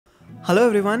Hello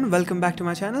everyone, welcome back to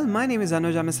my channel. My name is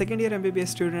Anuj. I'm a second year MBBS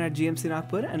student at GMC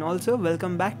Nagpur, and also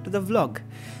welcome back to the vlog.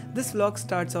 This vlog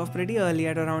starts off pretty early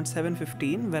at around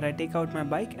 7:15, where I take out my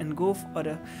bike and go for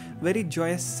a very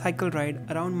joyous cycle ride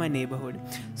around my neighborhood.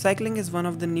 Cycling is one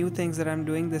of the new things that I'm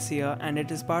doing this year, and it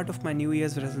is part of my New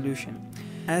Year's resolution.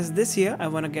 As this year I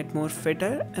want to get more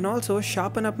fitter and also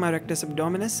sharpen up my rectus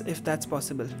abdominis if that's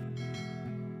possible.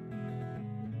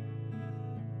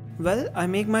 Well, I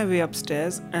make my way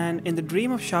upstairs, and in the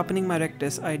dream of sharpening my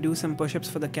rectus, I do some push-ups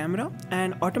for the camera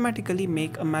and automatically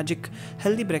make a magic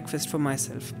healthy breakfast for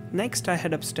myself. Next, I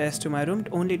head upstairs to my room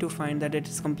only to find that it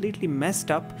is completely messed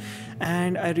up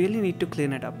and I really need to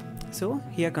clean it up. So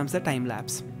here comes the time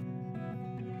lapse.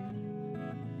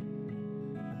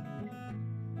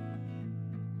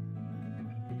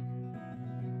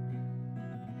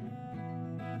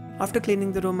 After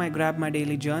cleaning the room, I grab my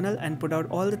daily journal and put out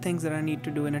all the things that I need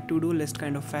to do in a to-do list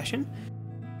kind of fashion.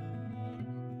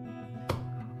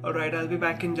 Alright, I'll be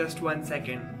back in just 1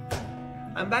 second.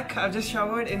 I'm back, I've just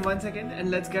showered in 1 second, and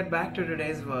let's get back to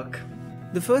today's work.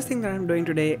 The first thing that I'm doing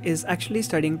today is actually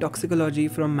studying toxicology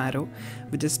from Marrow,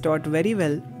 which is taught very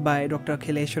well by Dr.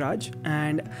 Akhilesh Raj,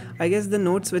 and I guess the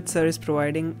notes which sir is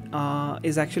providing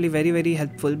is actually very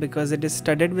helpful because it is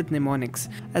studied with mnemonics.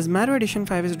 As Marrow edition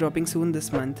 5 is dropping soon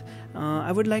this month,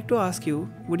 I would like to ask you,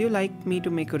 would you like me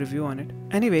to make a review on it?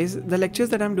 Anyways, the lectures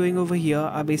that I'm doing over here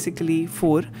are basically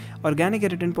 4: organic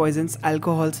irritant poisons,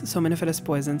 alcohols, somniferous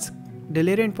poisons,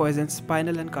 deliriant poisons,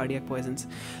 spinal and cardiac poisons.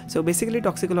 So basically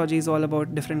toxicology is all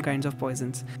about different kinds of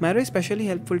poisons. Marrow is especially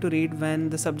helpful to read when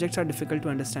the subjects are difficult to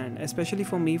understand. Especially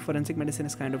for me, forensic medicine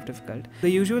is kind of difficult. The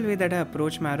usual way that I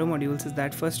approach Marrow modules is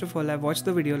that first of all I watch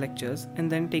the video lectures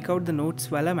and then take out the notes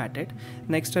while I'm at it.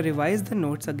 Next, I revise the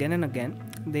notes again and again.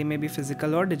 They may be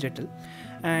physical or digital,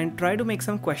 and try to make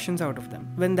some questions out of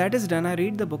them. When that is done, I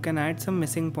read the book and add some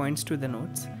missing points to the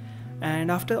notes.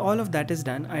 And after all of that is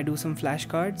done, I do some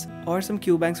flashcards or some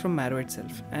cue banks from Marrow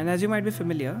itself. And as you might be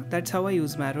familiar, that's how I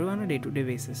use Marrow on a day-to-day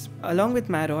basis. Along with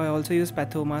Marrow, I also use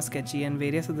Pathoma, Sketchy and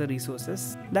various other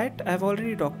resources that I've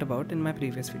already talked about in my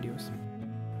previous videos.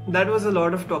 That was a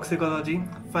lot of toxicology.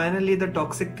 Finally, the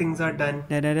toxic things are done.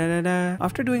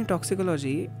 After doing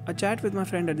toxicology, a chat with my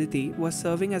friend Aditi was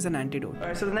serving as an antidote.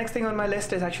 Alright, so the next thing on my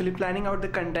list is actually planning out the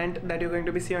content that you're going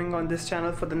to be seeing on this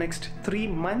channel for the next 3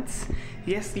 months.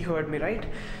 Yes, you heard me right.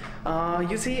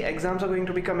 You see, exams are going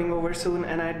to be coming over soon,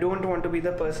 and I don't want to be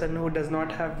the person who does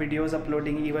not have videos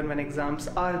uploading even when exams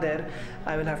are there.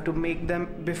 I will have to make them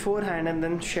beforehand and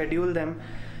then schedule them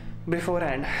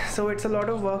beforehand. So it's a lot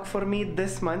of work for me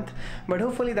this month, but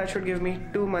hopefully that should give me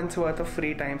 2 months worth of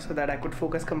free time so that I could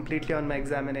focus completely on my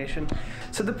examination.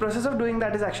 So the process of doing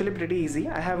that is actually pretty easy.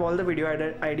 I have all the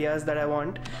video ideas that I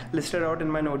want listed out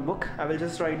in my notebook. I will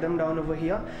just write them down over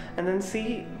here and then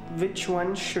see which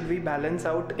one should we balance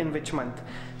out in which month,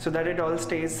 so that it all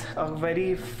stays a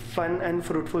very fun and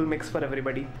fruitful mix for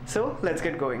everybody. So let's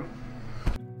get going.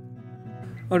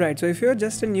 Alright, so if you're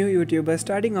just a new YouTuber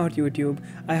starting out YouTube,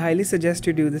 I highly suggest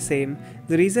you do the same.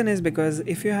 The reason is because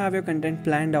if you have your content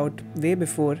planned out way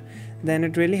before, then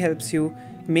it really helps you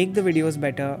make the videos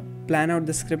better, plan out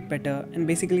the script better, and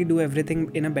basically do everything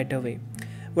in a better way.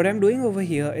 What I'm doing over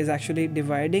here is actually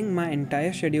dividing my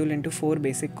entire schedule into 4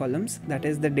 basic columns. That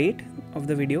is the date of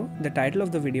the video, the title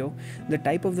of the video, the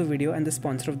type of the video, and the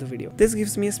sponsor of the video. This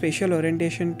gives me a spatial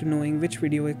orientation to knowing which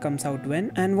video it comes out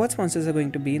when and what sponsors are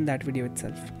going to be in that video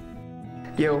itself.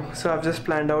 Yo, so I've just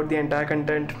planned out the entire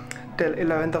content till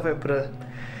 11th of April.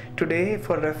 Today,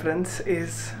 for reference,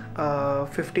 is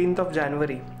 15th of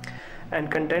January. And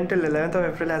content till 11th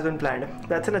of April has been planned.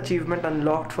 That's an achievement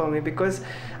unlocked for me, because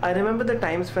I remember the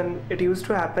times when it used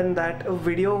to happen that a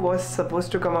video was supposed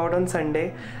to come out on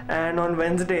Sunday, and on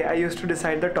Wednesday I used to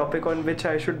decide the topic on which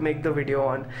I should make the video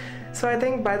on. So I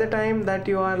think by the time that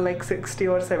you are like 60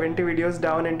 or 70 videos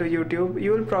down into YouTube,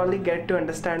 you will probably get to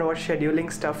understand what scheduling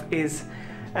stuff is.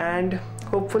 And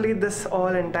hopefully this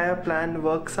entire plan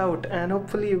works out, and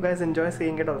hopefully you guys enjoy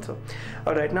seeing it also.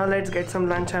 Alright, now let's get some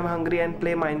lunch. I'm hungry, and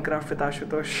play Minecraft with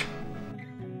Ashutosh.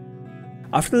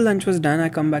 After the lunch was done, I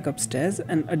come back upstairs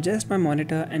and adjust my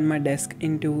monitor and my desk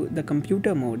into the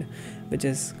computer mode, which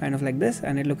is kind of like this,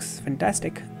 and it looks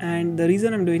fantastic. And the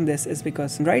reason I'm doing this is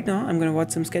because right now I'm going to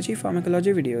watch some sketchy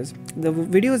pharmacology videos. The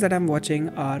videos that I'm watching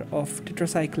are of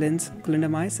tetracyclines,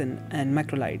 clindamycin and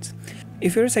macrolides.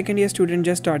 If you're a second year student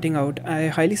just starting out, I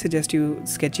highly suggest you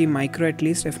sketchy micro at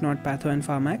least, if not patho and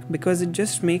pharmac, because it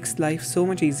just makes life so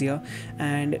much easier,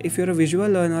 and if you're a visual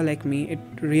learner like me, it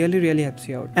really helps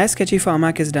you out. As sketchy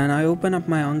pharmac is done, I open up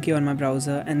my Anki on my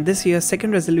browser, and this year's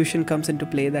second resolution comes into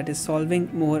play, that is solving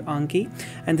more Anki,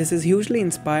 and this is hugely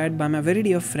inspired by my very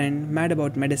dear friend Mad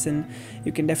About Medicine.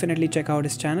 You can definitely check out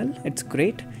his channel, it's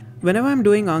great. Whenever I'm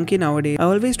doing Anki nowadays, I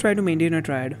always try to maintain a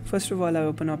triad. First of all, I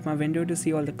open up my window to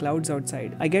see all the clouds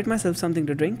outside. I get myself something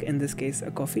to drink, in this case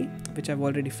a coffee, which I've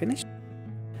already finished.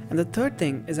 And the third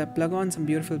thing is I plug on some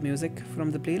beautiful music from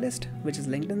the playlist, which is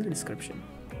linked in the description.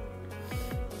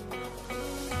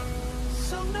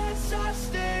 Some nights I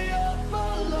stay up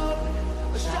alone,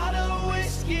 a shot of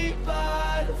whiskey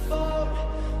by the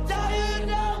phone. Dial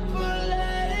number,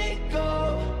 let it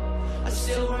go. I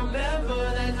still remember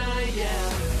that night,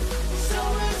 yeah.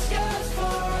 Summer skies for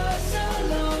us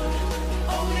alone,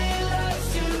 only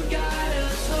lights to guide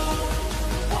us home.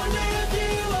 Wonder if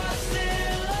you are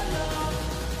still alone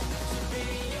to be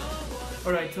your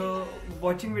one. Alright, so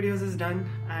watching videos is done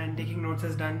and taking notes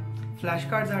is done.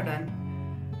 Flashcards are done.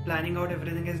 Planning out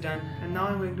everything is done, and now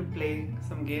I'm going to play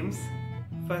some games.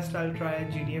 First I'll try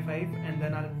GTA 5 and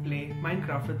then I'll play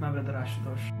Minecraft with my brother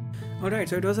Ashutosh. Alright,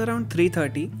 so it was around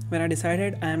 3:30 when I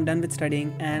decided I am done with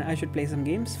studying and I should play some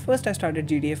games. First I started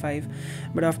GTA 5,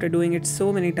 but after doing it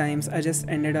so many times I just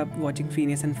ended up watching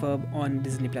Phineas and Ferb on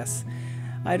Disney+.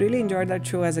 I really enjoyed that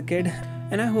show as a kid,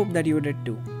 and I hope that you did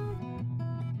too.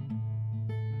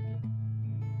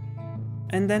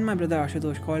 And then my brother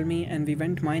Ashutosh called me and we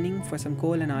went mining for some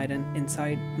coal and iron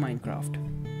inside Minecraft.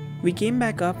 We came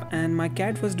back up and my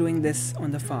cat was doing this on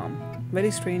the farm.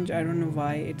 Very strange, I don't know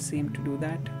why it seemed to do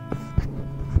that.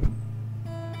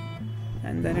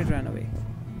 And then it ran away.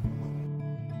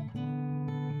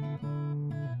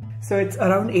 So it's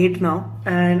around 8 now,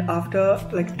 and after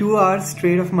like 2 hours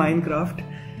straight of Minecraft,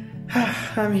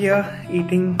 I'm here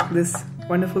eating this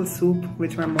wonderful soup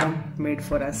which my mom made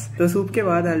for us. The soup ke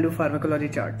baad I'll do pharmacology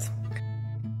charts.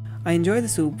 I enjoy the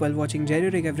soup while watching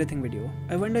Jerry Rig Everything video.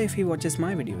 I wonder if he watches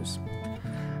my videos.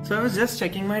 So I was just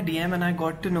checking my DM and I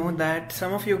got to know that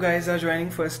some of you guys are joining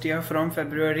first year from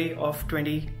February of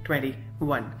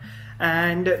 2021.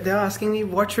 And they're asking me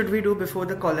what should we do before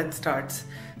the college starts.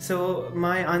 So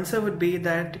my answer would be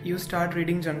that you start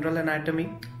reading general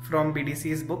anatomy from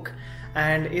BDC's book,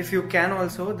 and if you can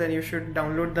also, then you should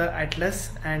download the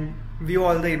atlas and view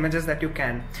all the images that you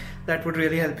can. That would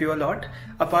really help you a lot.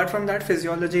 Apart from that,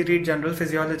 physiology, read general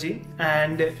physiology,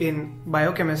 and in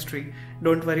biochemistry,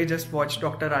 don't worry, just watch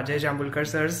Dr. Rajesh Ambulkar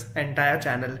sir's entire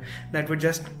channel. That would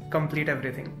just complete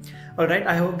everything. Alright,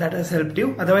 I hope that has helped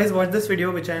you. Otherwise, watch this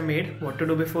video which I made, what to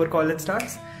do before college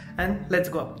starts, and let's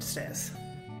go upstairs.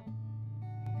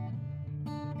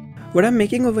 What I'm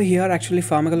making over here are actually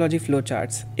pharmacology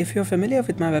flowcharts. If you're familiar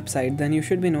with my website, then you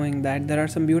should be knowing that there are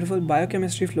some beautiful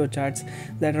biochemistry flowcharts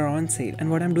that are on sale.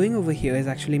 And what I'm doing over here is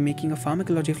actually making a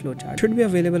pharmacology flowchart. It should be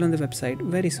available on the website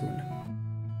very soon.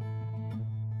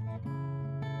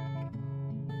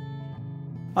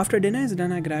 After dinner is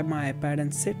done, I grab my iPad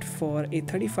and sit for a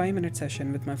 35-minute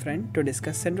session with my friend to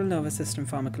discuss central nervous system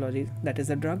pharmacology, that is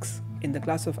the drugs in the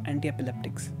class of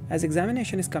anti-epileptics. As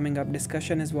examination is coming up,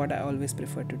 discussion is what I always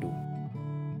prefer to do.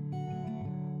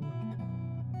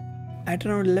 At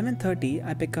around 11:30,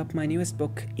 I pick up my newest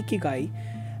book, Ikigai,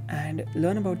 and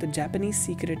learn about the Japanese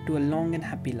secret to a long and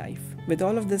happy life. With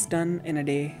all of this done in a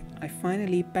day, I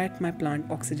finally pat my plant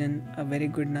Oxygen a very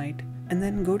good night and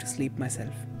then go to sleep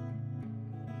myself.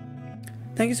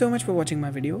 Thank you so much for watching my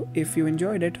video. If you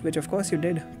enjoyed it, which of course you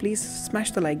did, please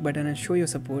smash the like button and show your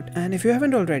support. And if you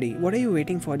haven't already, what are you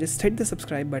waiting for? Just hit the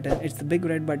subscribe button. It's the big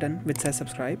red button which says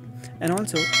subscribe. And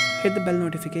also hit the bell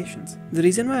notifications. The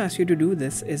reason why I asked you to do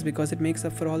this is because it makes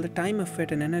up for all the time,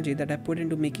 effort and energy that I put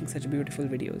into making such beautiful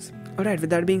videos. Alright, with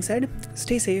that being said,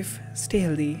 stay safe, stay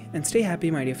healthy and stay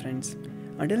happy, my dear friends.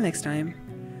 Until next time,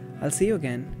 I'll see you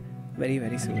again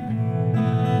very soon.